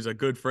Greg, who's a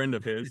good friend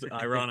of his,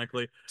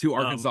 ironically, 2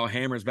 Arkansas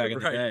hammers back in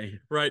the day,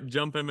 right,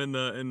 jump him in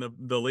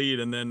the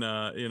lead. And then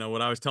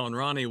what I was telling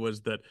Ronnie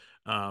was that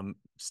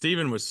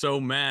Stephen was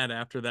so mad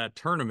after that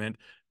tournament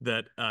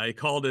that he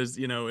called his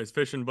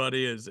fishing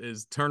buddy,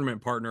 his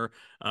tournament partner,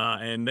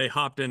 and they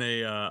hopped in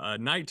a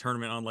night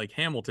tournament on Lake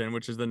Hamilton,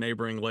 which is the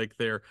neighboring lake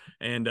there,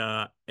 and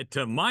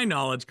to my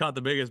knowledge, caught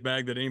the biggest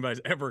bag that anybody's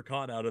ever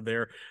caught out of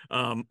there.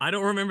 I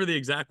don't remember the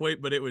exact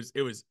weight, but it was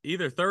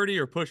either 30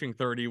 or pushing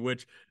 30,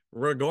 which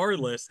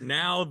regardless,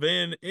 now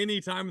then, any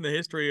time in the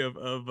history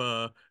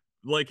of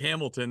Lake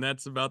Hamilton,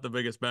 that's about the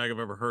biggest bag I've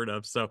ever heard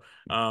of. So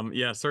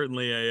yeah,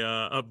 certainly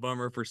a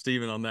bummer for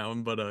Steven on that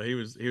one, but he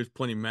was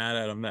plenty mad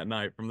at him that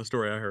night from the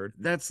story I heard.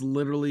 That's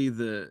literally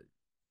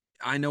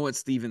I know what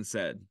Steven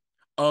said.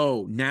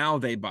 Oh, now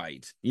they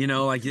bite.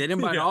 Like they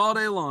didn't bite all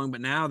day long, but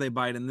now they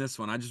bite in this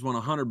one. I just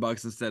want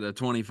 $100 instead of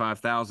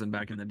 25,000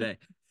 back in the day.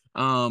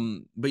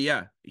 But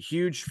yeah,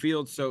 huge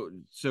field. So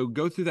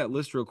go through that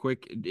list real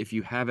quick if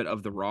you have it,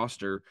 of the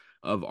roster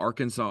of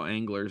Arkansas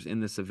anglers in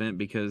this event,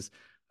 because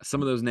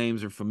some of those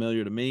names are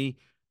familiar to me.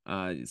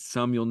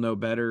 Some you'll know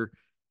better.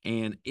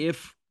 And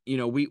if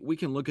we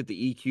can look at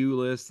the EQ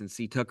list and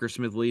see Tucker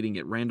Smith leading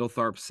it, Randall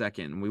Tharp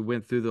second. We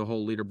went through the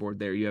whole leaderboard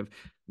there. You have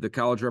the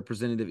college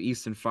representative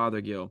Easton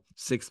Fothergill,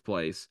 6th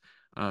place.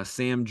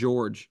 Sam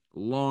George,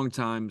 long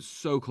time,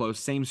 so close.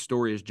 Same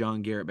story as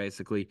John Garrett,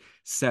 basically,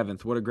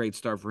 7th. What a great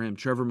start for him.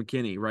 Trevor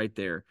McKinney right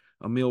there.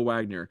 Emil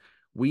Wagner.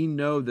 We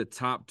know the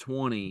top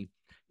 20.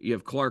 You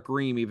have Clark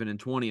Ream even in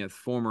 20th,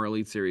 former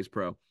Elite Series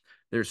pro.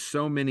 There's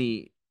so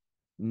many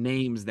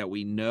names that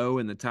we know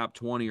in the top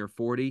 20 or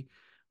 40,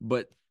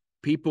 but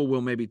people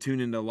will maybe tune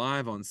into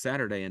live on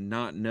Saturday and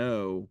not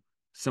know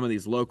some of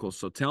these locals.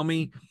 So tell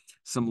me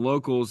some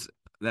locals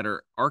that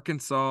are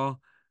Arkansas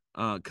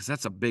because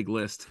that's a big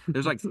list.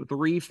 There's like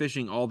 3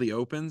 fishing all the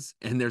opens,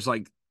 and there's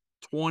like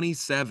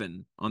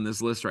 27 on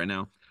this list right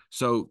now.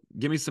 So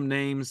give me some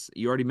names.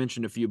 You already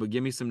mentioned a few, but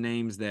give me some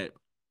names that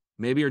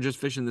maybe are just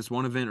fishing this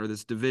one event or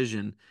this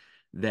division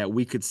that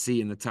we could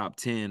see in the top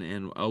 10,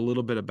 and a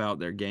little bit about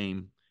their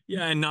game.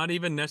 Yeah, and not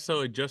even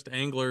necessarily just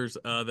anglers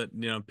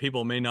that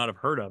people may not have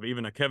heard of.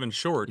 Even a Kevin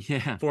Short,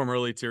 Yeah. former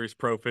Elite Series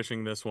pro,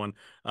 fishing this one.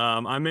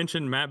 I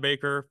mentioned Matt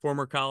Baker,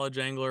 former college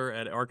angler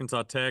at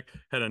Arkansas Tech,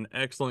 had an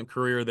excellent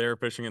career there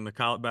fishing in the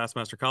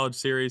Bassmaster College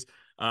Series.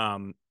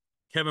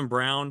 Kevin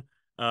Brown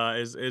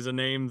is a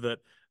name that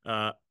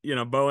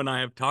Bo and I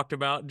have talked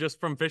about just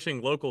from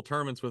fishing local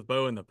tournaments with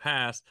Bo in the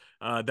past.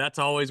 That's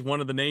always one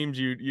of the names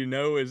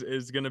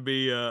is going to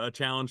be a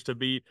challenge to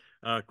beat.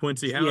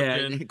 Quincy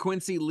Houtgen,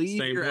 Quincy, leave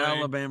same your way.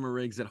 Alabama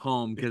rigs at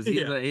home, because he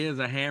is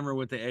a hammer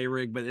with the A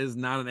rig, but it is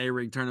not an A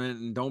rig tournament.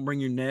 And don't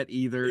bring your net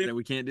either. That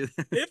we can't do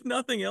that. If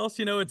nothing else,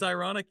 it's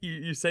ironic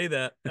you say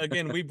that.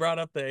 Again, we brought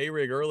up the A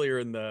rig earlier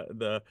in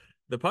the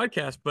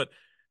podcast, but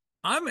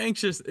I'm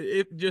anxious.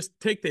 Just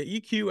take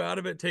the EQ out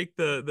of it, take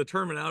the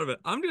tournament out of it.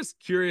 I'm just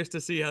curious to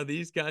see how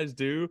these guys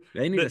do.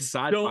 They need a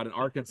side pot, an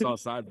Arkansas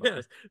side pot.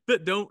 Yes,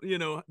 that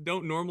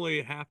don't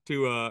normally have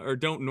to or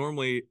don't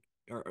normally.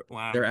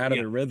 Wow, they're out of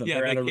their rhythm. Yeah,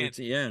 they're they out of can't,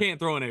 routine. Yeah, can't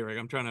throw an A rig.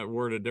 I'm trying to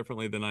word it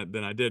differently than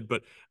I did,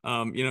 but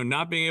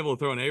not being able to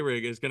throw an A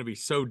rig is going to be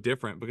so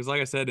different because,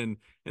 like I said, in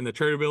the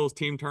Trader Bills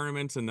team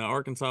tournaments and the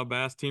Arkansas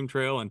Bass Team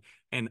Trail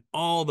and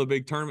all the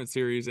big tournament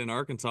series in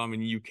Arkansas, I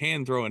mean, you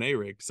can throw an A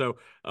rig. So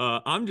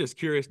I'm just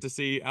curious to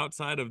see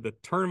outside of the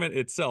tournament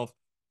itself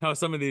how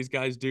some of these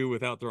guys do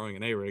without throwing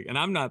an A rig. And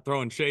I'm not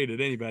throwing shade at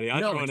anybody. I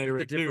throw an A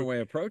rig too. A different way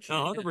of approaching.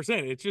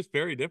 100%. It's just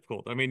very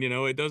difficult. I mean,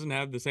 it doesn't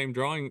have the same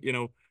drawing.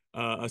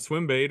 A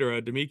swim bait or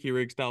a Demiki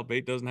rig style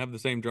bait doesn't have the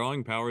same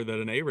drawing power that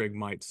an A rig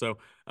might. So,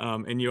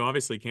 and you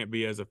obviously can't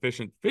be as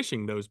efficient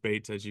fishing those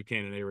baits as you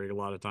can an A rig a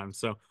lot of times.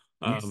 So,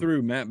 you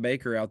threw Matt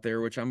Baker out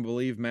there, which I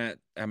believe Matt.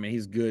 I mean,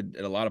 he's good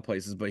at a lot of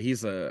places, but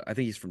I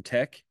think he's from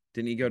Tech.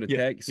 Didn't he go to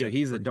Tech? So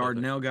he's a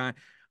Dardanelle guy.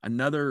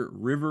 Another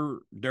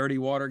river dirty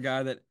water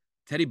guy, that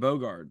Teddy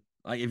Bogard.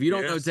 Like, if you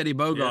don't know Teddy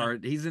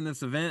Bogard, he's in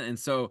this event, and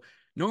so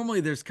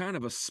normally there's kind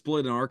of a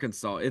split in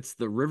Arkansas. It's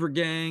the River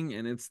Gang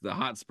and it's the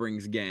Hot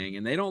Springs Gang,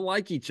 and they don't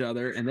like each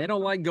other, and they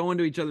don't like going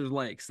to each other's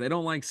lakes. They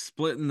don't like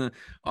splitting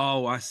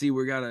I see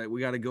we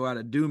gotta go out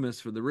of Dumas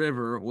for the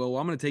river. Well,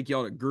 I'm gonna take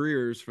y'all to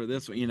Greer's for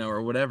this one,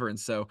 or whatever. And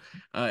so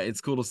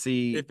it's cool to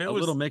see a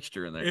little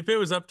mixture in there. If it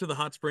was up to the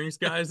Hot Springs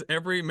guys,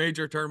 every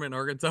major tournament in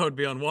Arkansas would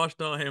be on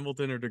Ouachita,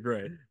 Hamilton, or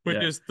DeGray,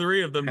 which is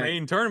 3 of the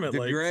main tournament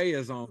lakes. DeGray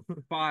is on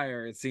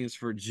fire, it seems,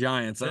 for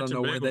Giants. I don't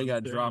know where they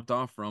got dropped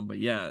off from, but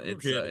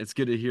it's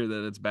good to hear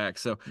that it's back.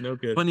 So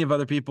plenty of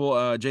other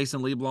people.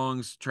 Jason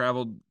Leblong's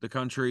traveled the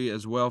country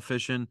as well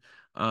fishing.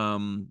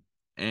 And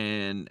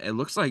it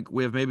looks like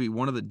we have maybe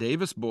one of the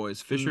Davis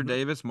boys, Fisher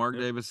Davis. Mark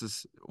Davis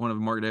is one of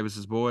Mark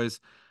Davis's boys.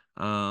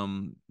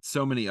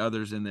 So many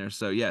others in there.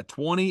 So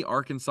 20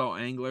 Arkansas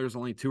anglers,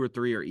 only 2 or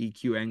 3 are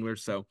EQ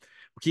anglers. So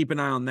we'll keep an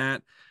eye on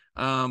that.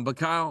 But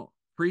Kyle,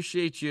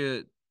 appreciate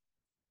you.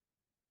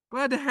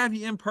 Glad to have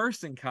you in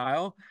person,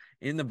 Kyle,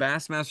 in the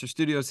Bassmaster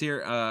Studios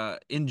here.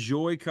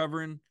 Enjoy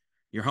covering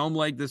your home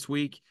lake this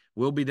week.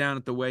 We'll be down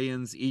at the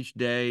weigh-ins each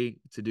day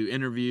to do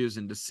interviews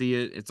and to see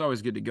it. It's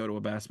always good to go to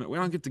a Bassman. We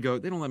don't get to go.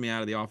 They don't let me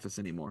out of the office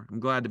anymore. I'm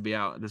glad to be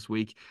out this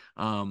week.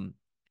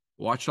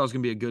 Ouachita's going to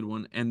be a good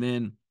one. And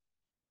then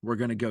we're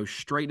going to go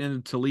straight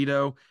into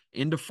Toledo,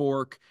 into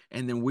Fork,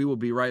 and then we will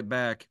be right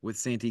back with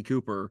Santee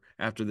Cooper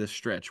after this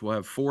stretch. We'll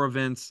have 4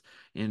 events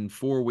in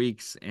 4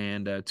 weeks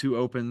and 2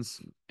 opens,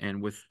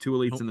 and with 2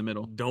 elites in the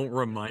middle. Don't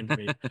remind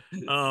me.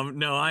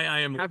 No,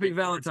 I am. Happy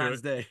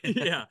Valentine's Day.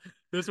 Yeah.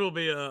 This will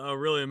be a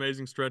really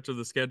amazing stretch of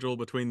the schedule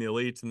between the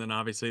elites and then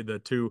obviously the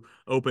 2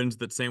 opens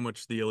that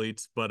sandwich the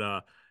elites.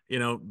 But,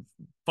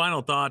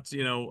 final thoughts,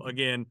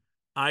 again,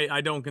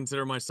 I don't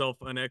consider myself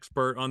an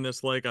expert on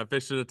this lake. I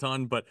fished it a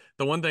ton, but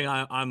the one thing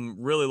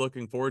I'm really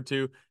looking forward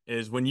to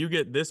is when you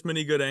get this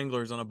many good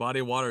anglers on a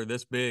body of water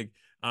this big,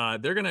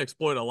 they're going to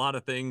exploit a lot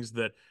of things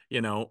that,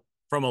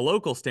 from a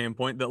local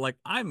standpoint that like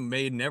I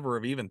may never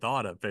have even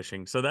thought of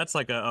fishing. So that's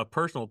like a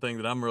personal thing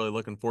that I'm really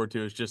looking forward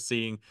to, is just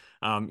seeing,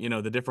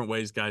 the different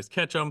ways guys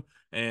catch them.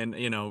 And,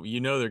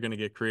 they're going to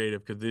get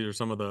creative because these are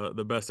some of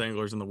the best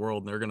anglers in the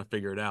world and they're going to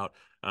figure it out.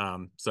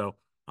 So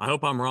I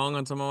hope I'm wrong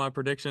on some of my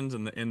predictions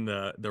in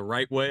the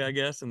right way, I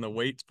guess, in the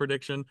weights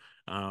prediction.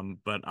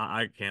 But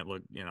I can't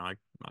look,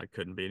 I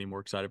couldn't be any more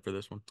excited for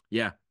this one.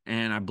 Yeah.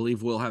 And I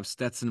believe we'll have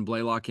Stetson and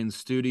Blaylock in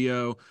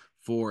studio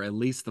for at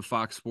least the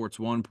Fox Sports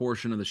 1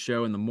 portion of the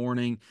show in the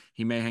morning.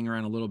 He may hang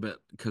around a little bit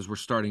because we're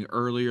starting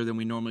earlier than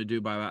we normally do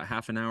by about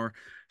half an hour.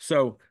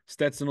 So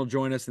Stetson will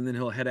join us and then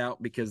he'll head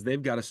out because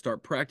they've got to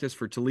start practice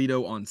for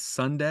Toledo on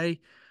Sunday,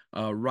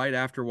 right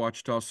after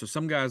Ouachita. So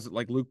some guys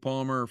like Luke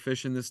Palmer are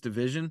fishing this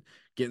division,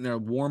 getting their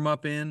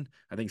warm-up in.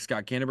 I think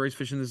Scott Canterbury's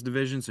fishing this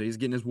division, so he's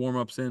getting his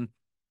warm-ups in.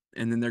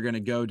 And then they're going to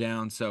go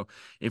down. So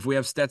if we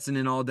have Stetson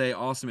in all day,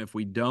 awesome. If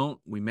we don't,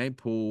 we may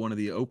pull one of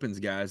the opens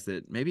guys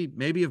that maybe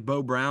if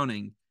Bo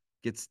Browning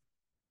gets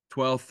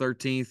 12th,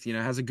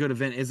 13th, has a good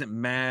event, isn't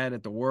mad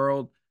at the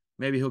world.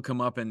 Maybe he'll come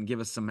up and give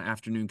us some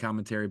afternoon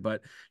commentary,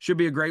 but should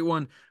be a great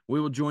one.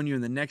 We will join you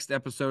in the next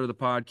episode of the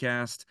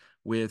podcast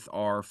with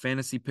our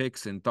fantasy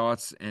picks and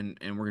thoughts, and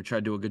we're going to try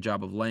to do a good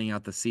job of laying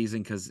out the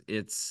season because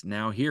it's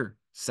now here.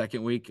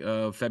 Second week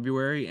of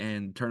February,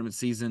 and tournament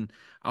season,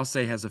 I'll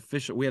say, has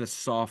official. We had a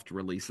soft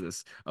release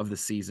of the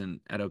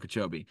season at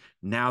Okeechobee.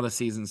 Now the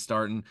season's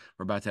starting.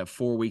 We're about to have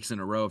 4 weeks in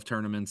a row of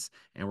tournaments,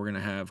 and we're going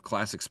to have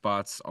classic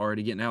spots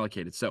already getting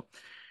allocated. So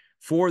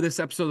for this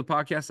episode of the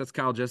podcast, that's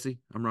Kyle Jessie.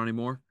 I'm Ronnie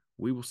Moore.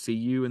 We will see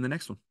you in the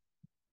next one.